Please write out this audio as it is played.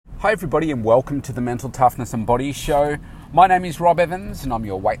Hi everybody and welcome to the Mental Toughness and Body Show. My name is Rob Evans and I'm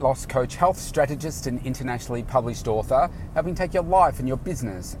your weight loss coach, health strategist and internationally published author, helping take your life and your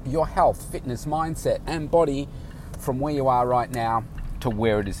business, your health, fitness, mindset and body from where you are right now to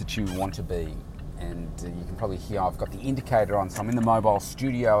where it is that you want to be. And you can probably hear I've got the indicator on, so I'm in the mobile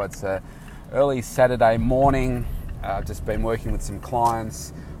studio. It's a early Saturday morning. I've just been working with some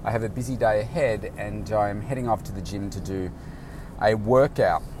clients. I have a busy day ahead and I'm heading off to the gym to do a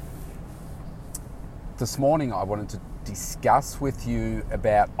workout. This morning I wanted to discuss with you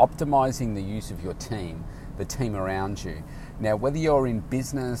about optimizing the use of your team, the team around you. Now, whether you're in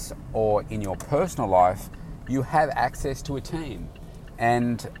business or in your personal life, you have access to a team.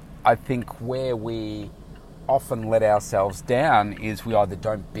 And I think where we often let ourselves down is we either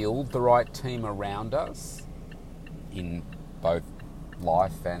don't build the right team around us in both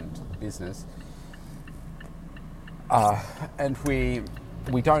life and business, and we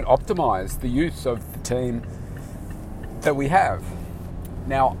don't optimize the use of the team that we have.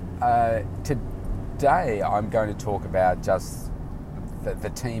 Now, today I'm going to talk about just the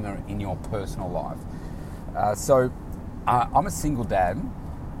team in your personal life. So I'm a single dad,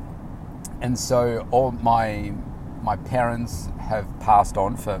 and so all my parents have passed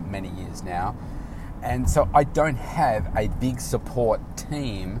on for many years now, and so I don't have a big support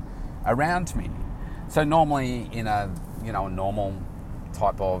team around me. So normally in a normal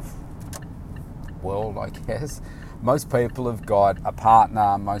type of world, I guess, most people have got a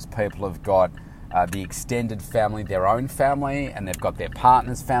partner, most people have got the extended family, their own family, and they've got their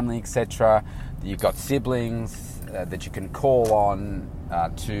partner's family, etc. You've got siblings that you can call on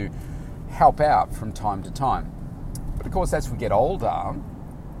to help out from time to time. But of course, as we get older,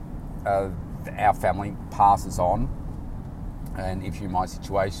 our family passes on. And if you're in my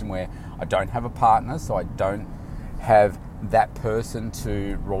situation where I don't have a partner, so I don't have that person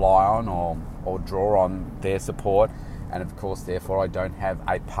to rely on or draw on their support, and of course therefore I don't have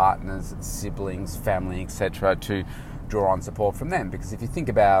a partner's siblings, family, etc. to draw on support from them. Because if you think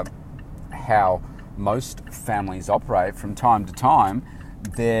about how most families operate, from time to time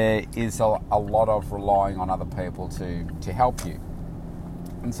there is a lot of relying on other people to help you.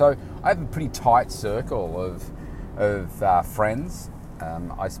 And so I have a pretty tight circle of friends.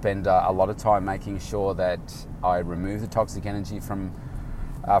 I spend a lot of time making sure that I remove the toxic energy from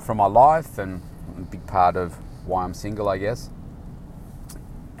my life, and a big part of why I'm single, I guess.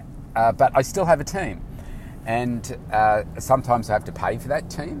 But I still have a team, and sometimes I have to pay for that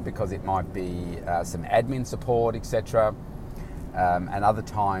team because it might be some admin support, etc. And other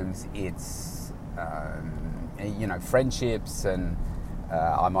times it's friendships, and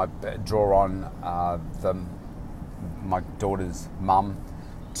I might draw on my daughter's mum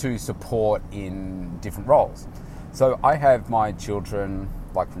to support in different roles. So I have my children,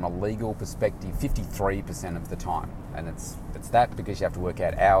 like from a legal perspective, 53% of the time. And it's that because you have to work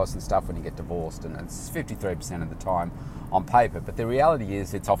out hours and stuff when you get divorced, and it's 53% of the time on paper. But the reality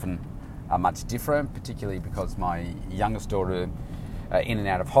is it's often much different, particularly because my youngest daughter in and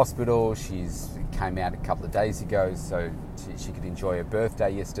out of hospital. She's came out a couple of days ago, so she could enjoy her birthday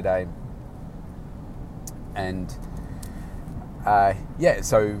yesterday. And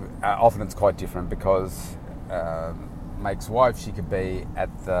so often it's quite different because my ex-wife, she could be at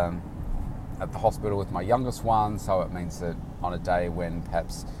the hospital with my youngest one, so it means that on a day when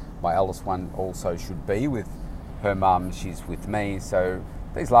perhaps my eldest one also should be with her mum, she's with me. So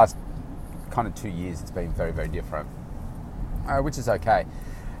these last kind of 2 years it's been very, very different, which is okay.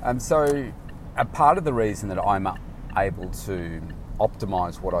 So a part of the reason that I'm able to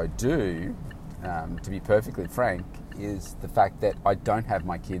optimize what I do, to be perfectly frank, is the fact that I don't have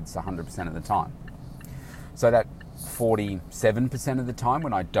my kids 100% of the time. So that 47% of the time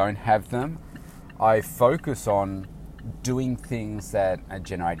when I don't have them, I focus on doing things that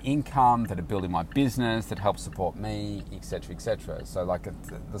generate income, that are building my business, that help support me, etc., etc. So like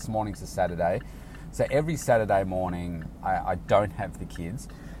this morning's a Saturday. So every Saturday morning, I don't have the kids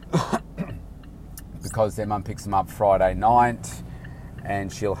because their mum picks them up Friday night,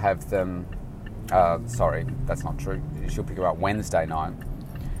 and she'll have them. Sorry, that's not true. She'll pick them up Wednesday night,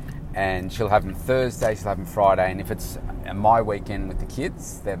 and she'll have them Thursday, she'll have them Friday, and if it's my weekend with the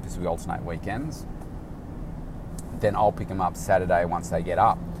kids, then because we alternate weekends, then I'll pick them up Saturday once they get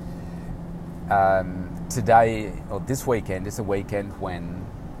up. This weekend is a weekend when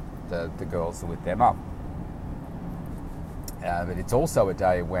the girls are with their mum. But it's also a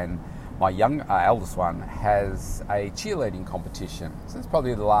day when my eldest one has a cheerleading competition. So it's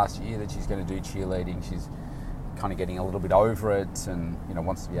probably the last year that she's going to do cheerleading. She's kind of getting a little bit over it, and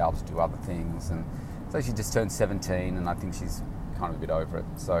wants to be able to do other things. And so she just turned 17, and I think she's kind of a bit over it.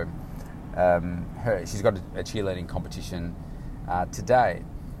 So she's got a cheerleading competition today.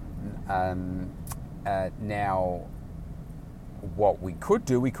 Now, what we could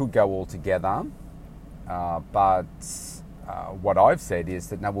do, we could go all together, but what I've said is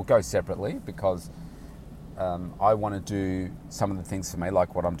that no, we'll go separately, because I want to do some of the things for me,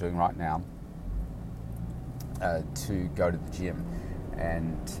 like what I'm doing right now, to go to the gym,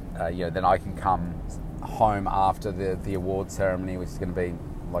 and then I can come home after the award ceremony, which is going to be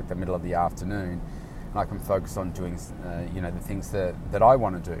like the middle of the afternoon, and I can focus on doing the things that I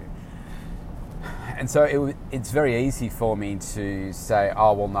want to do. And so it's very easy for me to say,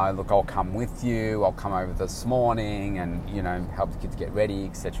 oh, well, no, look, I'll come with you. I'll come over this morning and, help the kids get ready,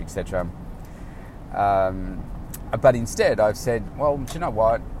 etc., etc. But instead, I've said, well, do you know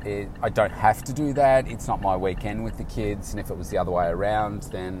what? I don't have to do that. It's not my weekend with the kids. And if it was the other way around,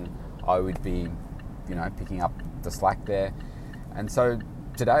 then I would be, picking up the slack there. And so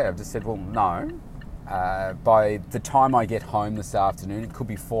today I've just said, well, no. By the time I get home this afternoon, it could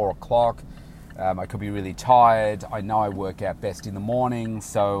be 4 o'clock. I could be really tired. I know I work out best in the morning.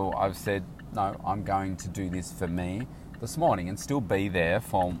 So I've said, no, I'm going to do this for me this morning and still be there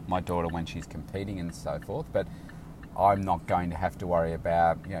for my daughter when she's competing and so forth. But I'm not going to have to worry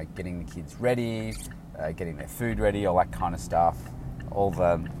about, getting the kids ready, getting their food ready, all that kind of stuff, all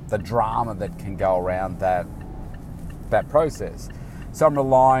the drama that can go around that process. So I'm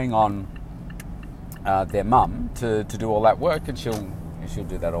relying on their mum to do all that work, and she'll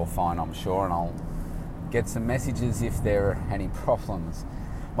do that all fine, I'm sure, and I'll get some messages if there are any problems.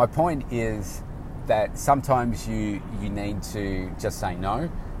 My point is that sometimes you need to just say no.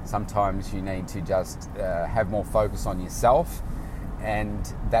 Sometimes you need to just have more focus on yourself,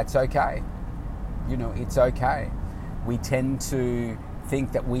 and that's okay. It's okay. We tend to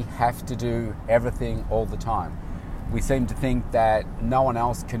think that we have to do everything all the time. We seem to think that no one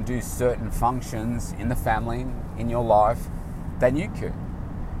else can do certain functions in the family, in your life, than you could.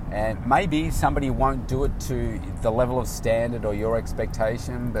 And maybe somebody won't do it to the level of standard or your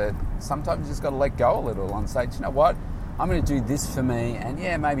expectation, but sometimes you just got to let go a little and say, do you know what? I'm going to do this for me, and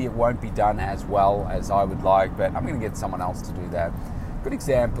yeah, maybe it won't be done as well as I would like, but I'm going to get someone else to do that. A good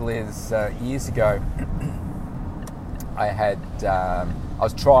example is years ago, I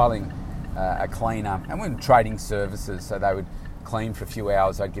was trialling a cleaner, and we were trading services, so they would clean for a few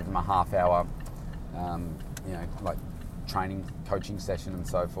hours. I'd give them a half hour, like training, coaching session and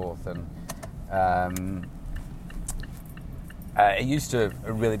so forth, and it used to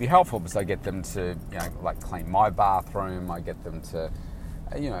really be helpful because I get them to, clean my bathroom. I get them to,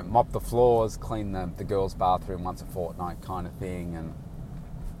 mop the floors, clean the girls' bathroom once a fortnight kind of thing, and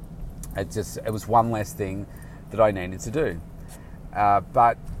it was one less thing that I needed to do.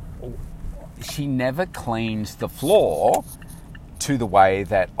 But she never cleaned the floor to the way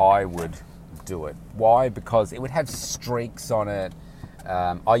that I would do it. Why? Because it would have streaks on it.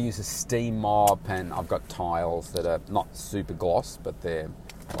 I use a steam mop, and I've got tiles that are not super gloss, but they're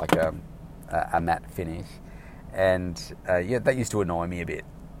like a matte finish. And that used to annoy me a bit.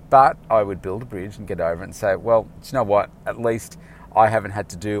 But I would build a bridge and get over it and say, well, do you know what? At least I haven't had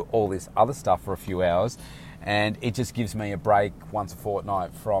to do all this other stuff for a few hours, and it just gives me a break once a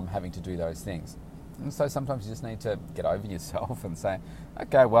fortnight from having to do those things. And so sometimes you just need to get over yourself and say,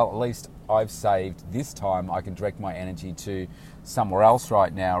 okay, well, at least I've saved this time. I can direct my energy to somewhere else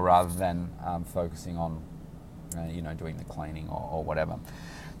right now rather than focusing on, doing the cleaning or whatever.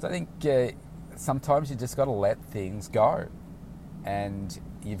 So I think sometimes you just got to let things go, and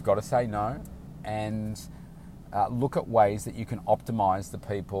you've got to say no, and look at ways that you can optimize the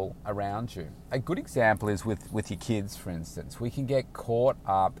people around you. A good example is with your kids, for instance. We can get caught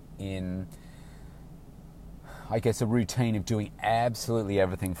up in, I guess, a routine of doing absolutely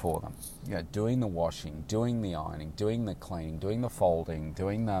everything for them. Doing the washing, doing the ironing, doing the cleaning, doing the folding,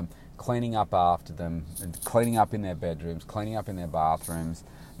 doing the cleaning up after them, and cleaning up in their bedrooms, cleaning up in their bathrooms,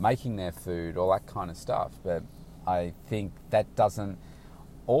 making their food, all that kind of stuff. But I think that doesn't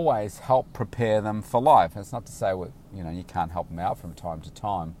always help prepare them for life. And it's not to say you can't help them out from time to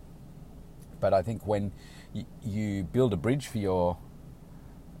time. But I think when you build a bridge for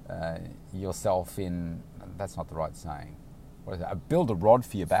yourself in, that's not the right saying. What is that? Build a rod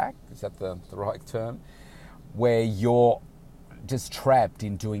for your back. Is that the right term? Where you're just trapped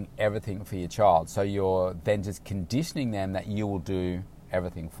in doing everything for your child. So you're then just conditioning them that you will do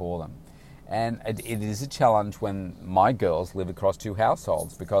everything for them. And it is a challenge when my girls live across two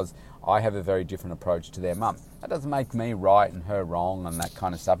households, because I have a very different approach to their mum. That doesn't make me right and her wrong and that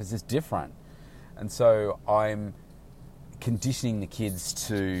kind of stuff. It's just different. And so I'm conditioning the kids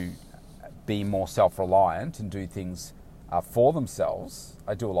to be more self-reliant and do things for themselves.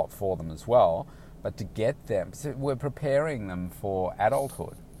 I do a lot for them as well, but to get them, so we're preparing them for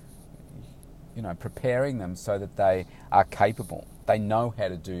adulthood. Preparing them so that they are capable. They know how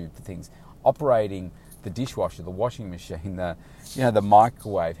to do the things. Operating the dishwasher, the washing machine, the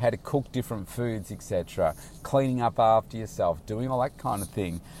microwave, how to cook different foods, etc. Cleaning up after yourself, doing all that kind of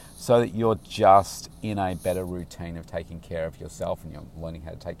thing, so that you're just in a better routine of taking care of yourself, and you're learning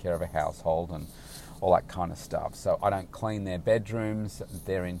how to take care of a household and all that kind of stuff. So I don't clean their bedrooms.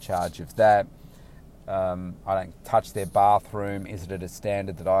 They're in charge of that. I don't touch their bathroom. Is it at a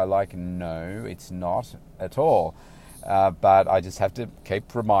standard that I like? No, it's not at all. But I just have to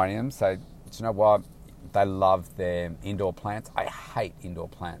keep reminding them, say, you know what? They love their indoor plants. I hate indoor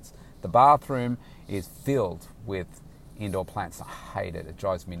plants. The bathroom is filled with indoor plants. I hate it. It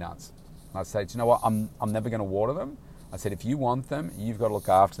drives me nuts. I say, do you know what? I'm never going to water them. I said, if you want them, you've got to look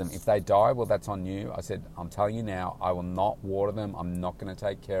after them. If they die, well, that's on you. I said, I'm telling you now, I will not water them. I'm not going to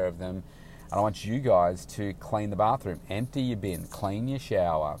take care of them. And I want you guys to clean the bathroom, empty your bin, clean your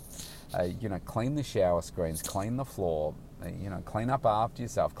shower, clean the shower screens, clean the floor, clean up after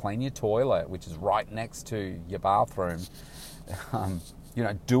yourself, clean your toilet, which is right next to your bathroom.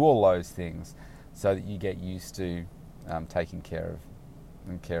 Do all those things so that you get used to taking care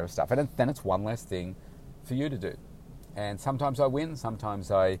of stuff. And then it's one less thing for you to do. And sometimes I win, sometimes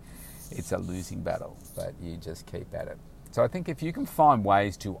it's a losing battle, but you just keep at it. So I think if you can find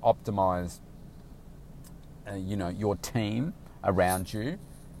ways to optimize, your team around you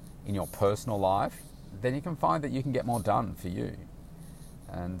in your personal life, then you can find that you can get more done for you.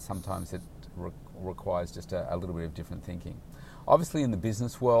 And sometimes it requires just a little bit of different thinking. Obviously, in the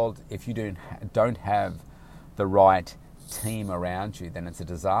business world, if you don't have the right team around you, then it's a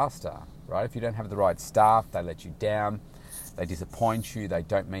disaster, right? If you don't have the right staff, they let you down. They disappoint you, they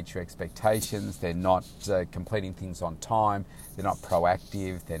don't meet your expectations, they're not completing things on time, they're not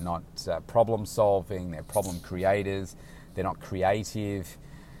proactive, they're not problem solving, they're problem creators, they're not creative.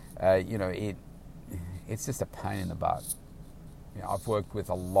 It's just a pain in the butt. I've worked with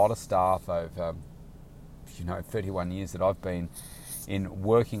a lot of staff over 31 years that I've been in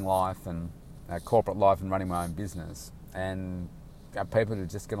working life and corporate life and running my own business, and people are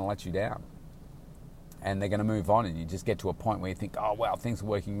just going to let you down. And they're going to move on, and you just get to a point where you think, oh, wow, things are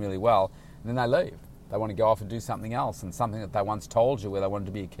working really well, and then they leave. They want to go off and do something else, and something that they once told you where they wanted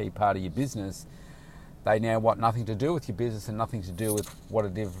to be a key part of your business, they now want nothing to do with your business and nothing to do with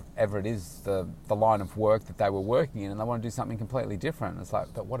whatever it is, the line of work that they were working in, and they want to do something completely different. It's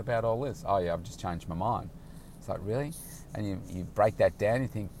like, but what about all this? Oh, yeah, I've just changed my mind. It's like, really? And you break that down, you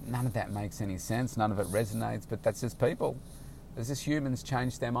think, none of that makes any sense, none of it resonates, but that's just people. It's just humans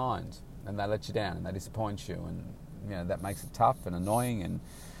change their minds. And they let you down and they disappoint you, and that makes it tough and annoying and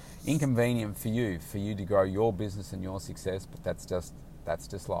inconvenient for you to grow your business and your success. But that's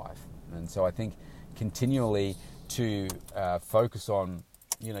just life. And so I think continually to focus on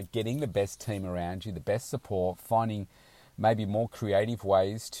getting the best team around you, the best support, finding maybe more creative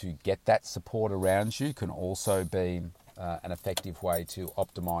ways to get that support around you can also be an effective way to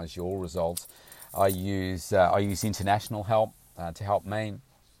optimize your results. I use international help to help me.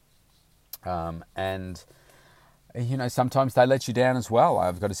 Sometimes they let you down as well.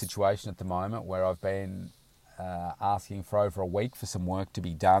 I've got a situation at the moment where I've been asking for over a week for some work to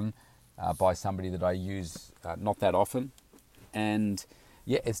be done by somebody that I use not that often. And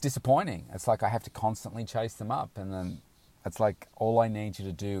yeah, it's disappointing. It's like I have to constantly chase them up. And then it's like, all I need you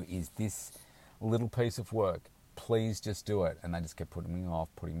to do is this little piece of work. Please just do it. And they just kept putting me off.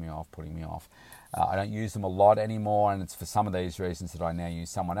 I don't use them a lot anymore, and it's for some of these reasons that I now use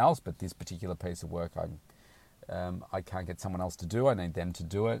someone else. But this particular piece of work, I can't get someone else to do. I need them to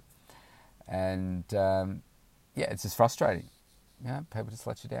do it, and it's just frustrating. People just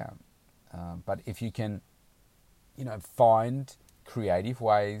let you down. But if you can, find creative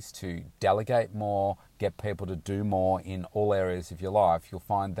ways to delegate more, get people to do more in all areas of your life, you'll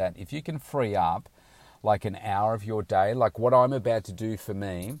find that if you can free up like an hour of your day, like what I'm about to do for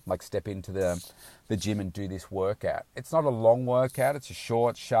me, like step into the gym and do this workout. It's not a long workout. It's a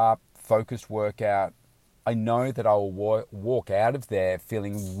short, sharp, focused workout. I know that I will walk out of there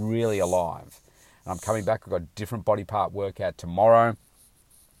feeling really alive. And I'm coming back. I've got a different body part workout tomorrow.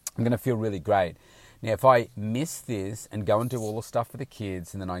 I'm going to feel really great. Now, if I miss this and go and do all the stuff for the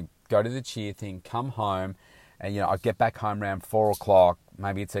kids, and then I go to the cheer thing, come home, and I get back home around 4 o'clock,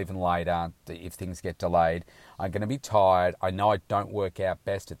 maybe it's even later if things get delayed, I'm going to be tired. I know I don't work out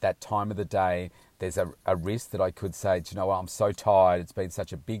best at that time of the day. There's a risk that I could say, do you know what, I'm so tired, it's been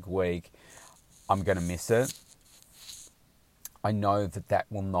such a big week, I'm going to miss it. I know that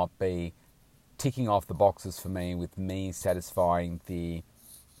will not be ticking off the boxes for me, with me satisfying the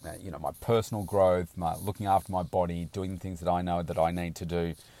my personal growth, my looking after my body, doing the things that I know that I need to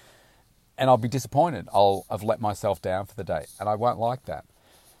do. And I'll be disappointed. I'll have let myself down for the day, and I won't like that.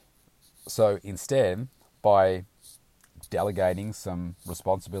 So instead, by delegating some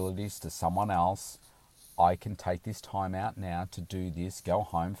responsibilities to someone else, I can take this time out now to do this, go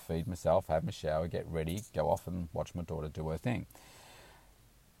home, feed myself, have my shower, get ready, go off and watch my daughter do her thing.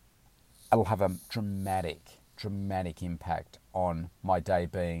 It'll have a dramatic impact on my day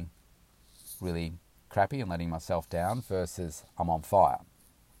being really crappy and letting myself down versus I'm on fire.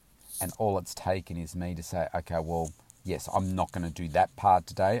 And all it's taken is me to say, okay, well, yes, I'm not going to do that part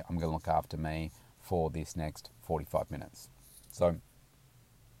today. I'm going to look after me for this next 45 minutes. So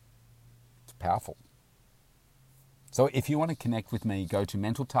it's powerful. So if you want to connect with me, go to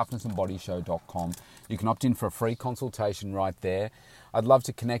mentaltoughnessandbodyshow.com. You can opt in for a free consultation right there. I'd love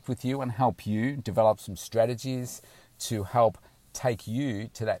to connect with you and help you develop some strategies to help take you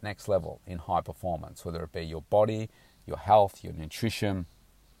to that next level in high performance, whether it be your body, your health, your nutrition,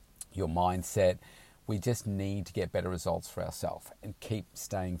 your mindset. We just need to get better results for ourselves and keep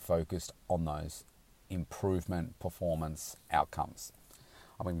staying focused on those improvement, performance outcomes.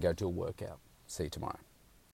 I'm going to go do a workout. See you tomorrow.